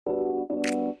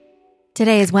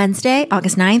Today is Wednesday,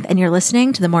 August 9th, and you're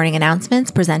listening to the morning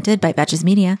announcements presented by Betches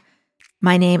Media.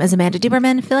 My name is Amanda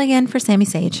Duberman, filling in for Sammy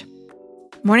Sage.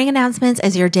 Morning Announcements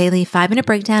is your daily 5-minute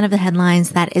breakdown of the headlines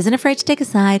that isn't afraid to take a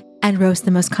side and roast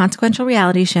the most consequential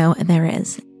reality show there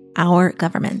is, our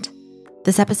government.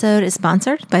 This episode is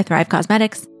sponsored by Thrive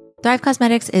Causemetics. Thrive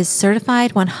Causemetics is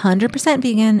certified 100%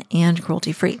 vegan and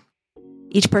cruelty-free.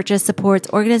 Each purchase supports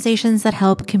organizations that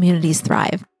help communities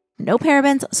thrive. No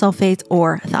parabens, sulfates,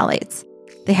 or phthalates.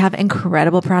 They have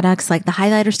incredible products like the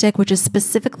highlighter stick, which is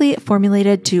specifically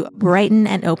formulated to brighten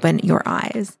and open your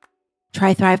eyes.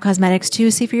 Try Thrive Causemetics to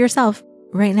see for yourself.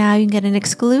 Right now, you can get an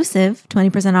exclusive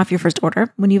 20% off your first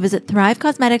order when you visit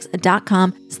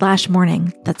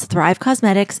thrivecausemetics.com/morning. That's Thrive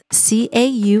Causemetics,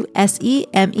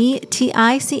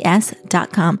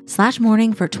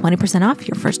 CAUSEMETICS.com/morning for 20% off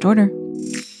your first order.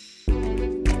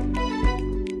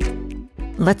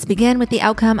 Let's begin with the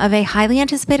outcome of a highly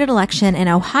anticipated election in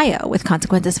Ohio with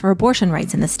consequences for abortion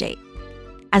rights in the state.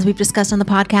 As we've discussed on the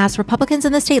podcast, Republicans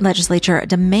in the state legislature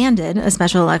demanded a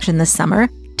special election this summer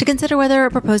to consider whether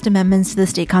proposed amendments to the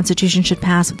state constitution should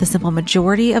pass with a simple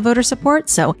majority of voter support,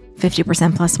 so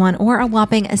 50% plus one, or a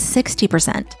whopping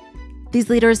 60%.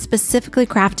 These leaders specifically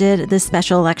crafted this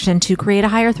special election to create a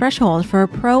higher threshold for a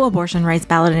pro-abortion rights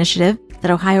ballot initiative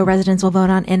that Ohio residents will vote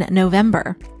on in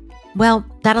November. Well,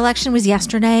 that election was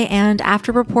yesterday, and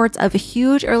after reports of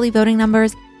huge early voting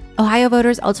numbers, Ohio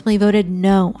voters ultimately voted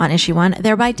no on Issue 1,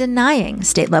 thereby denying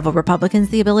state-level Republicans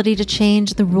the ability to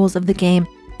change the rules of the game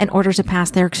in order to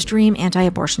pass their extreme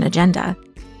anti-abortion agenda.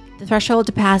 The threshold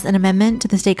to pass an amendment to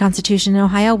the state constitution in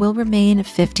Ohio will remain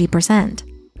 50%.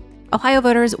 Ohio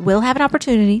voters will have an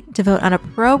opportunity to vote on a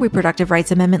pro-reproductive rights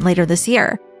amendment later this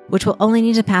year, which will only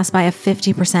need to pass by a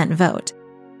 50% vote.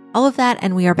 All of that,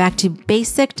 and we are back to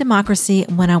basic democracy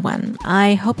 101.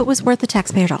 I hope it was worth the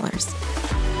taxpayer dollars.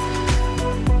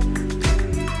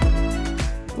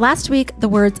 Last week, the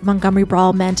words Montgomery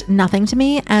Brawl meant nothing to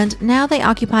me, and now they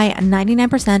occupy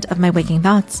 99% of my waking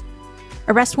thoughts.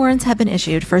 Arrest warrants have been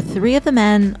issued for 3 of the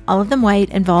men, all of them white,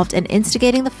 involved in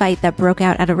instigating the fight that broke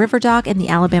out at a river dock in the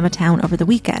Alabama town over the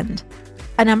weekend.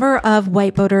 A number of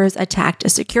white voters attacked a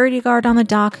security guard on the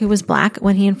dock who was black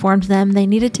when he informed them they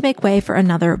needed to make way for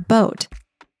another boat.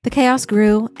 The chaos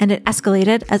grew, and it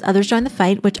escalated as others joined the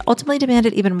fight, which ultimately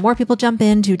demanded even more people jump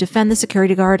in to defend the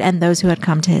security guard and those who had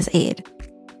come to his aid.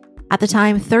 At the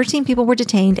time, 13 people were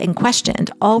detained and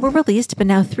questioned. All were released, but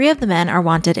now 3 of the men are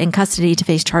wanted in custody to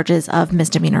face charges of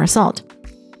misdemeanor assault.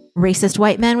 Racist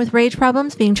white men with rage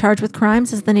problems being charged with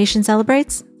crimes as the nation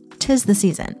celebrates? 'Tis the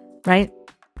season, right?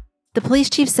 The police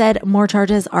chief said more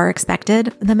charges are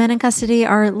expected. The men in custody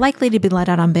are likely to be let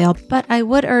out on bail, but I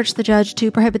would urge the judge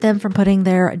to prohibit them from putting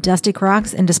their dusty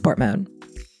Crocs into sport mode.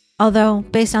 Although,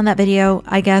 based on that video,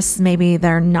 I guess maybe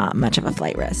they're not much of a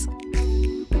flight risk.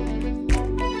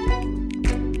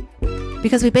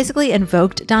 Because we basically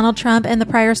invoked Donald Trump in the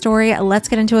prior story, let's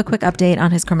get into a quick update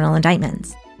on his criminal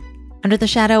indictments. Under the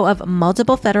shadow of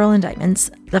multiple federal indictments,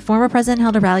 the former president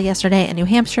held a rally yesterday in New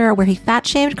Hampshire where he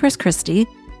fat-shamed Chris Christie,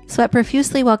 sweat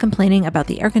profusely while complaining about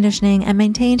the air conditioning, and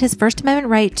maintained his First Amendment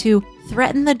right to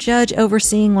threaten the judge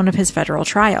overseeing one of his federal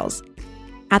trials.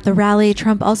 At the rally,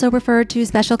 Trump also referred to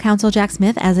special counsel Jack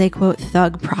Smith as a, quote,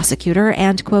 thug prosecutor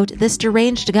and, quote, this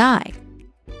deranged guy.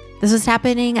 This was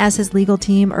happening as his legal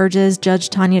team urges Judge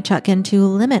Tanya Chutkan to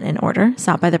limit an order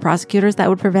sought by the prosecutors that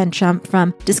would prevent Trump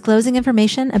from disclosing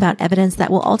information about evidence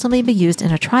that will ultimately be used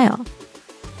in a trial.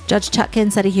 Judge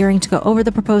Chutkan set a hearing to go over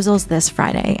the proposals this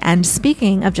Friday. And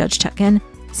speaking of Judge Chutkan,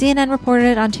 CNN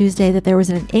reported on Tuesday that there was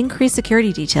an increased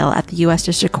security detail at the U.S.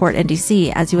 District Court in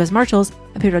D.C. as U.S. Marshals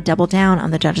appear to double down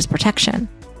on the judge's protection.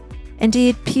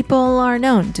 Indeed, people are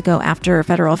known to go after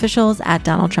federal officials at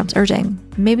Donald Trump's urging.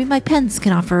 Maybe Mike Pence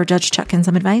can offer Judge Chutkan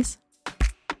some advice.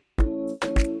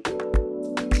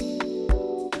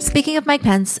 Speaking of Mike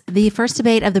Pence, the first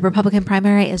debate of the Republican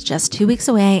primary is just 2 weeks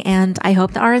away, and I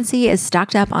hope the RNC is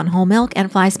stocked up on whole milk and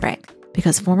fly spray,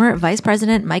 because former Vice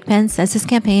President Mike Pence says his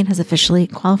campaign has officially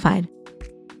qualified.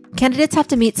 Candidates have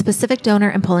to meet specific donor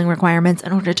and polling requirements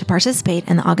in order to participate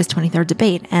in the August 23rd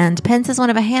debate, and Pence is one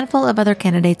of a handful of other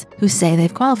candidates who say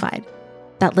they've qualified.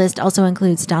 That list also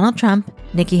includes Donald Trump,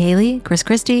 Nikki Haley, Chris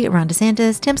Christie, Ron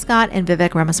DeSantis, Tim Scott, and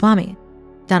Vivek Ramaswamy.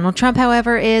 Donald Trump,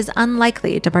 however, is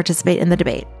unlikely to participate in the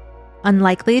debate.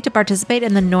 Unlikely to participate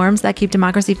in the norms that keep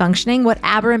democracy functioning? What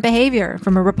aberrant behavior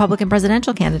from a Republican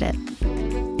presidential candidate.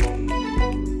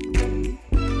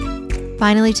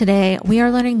 Finally today, we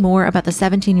are learning more about the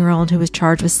 17-year-old who was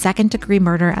charged with second-degree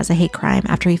murder as a hate crime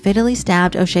after he fatally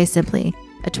stabbed O'Shea Sibley,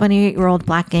 a 28-year-old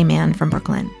black gay man from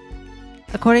Brooklyn.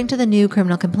 According to the new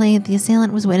criminal complaint, the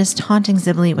assailant was witnessed taunting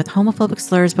Sibley with homophobic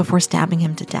slurs before stabbing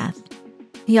him to death.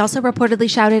 He also reportedly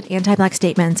shouted anti-Black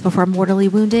statements before mortally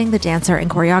wounding the dancer and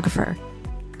choreographer.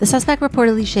 The suspect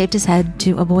reportedly shaved his head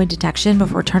to avoid detection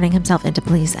before turning himself into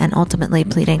police and ultimately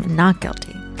pleading not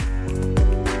guilty.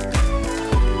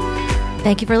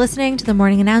 Thank you for listening to the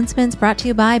morning announcements brought to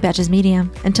you by Betches Media.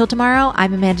 Until tomorrow,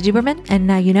 I'm Amanda Duberman, and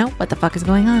now you know what the fuck is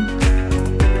going on.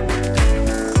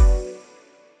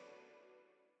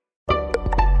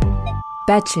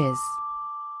 Betches.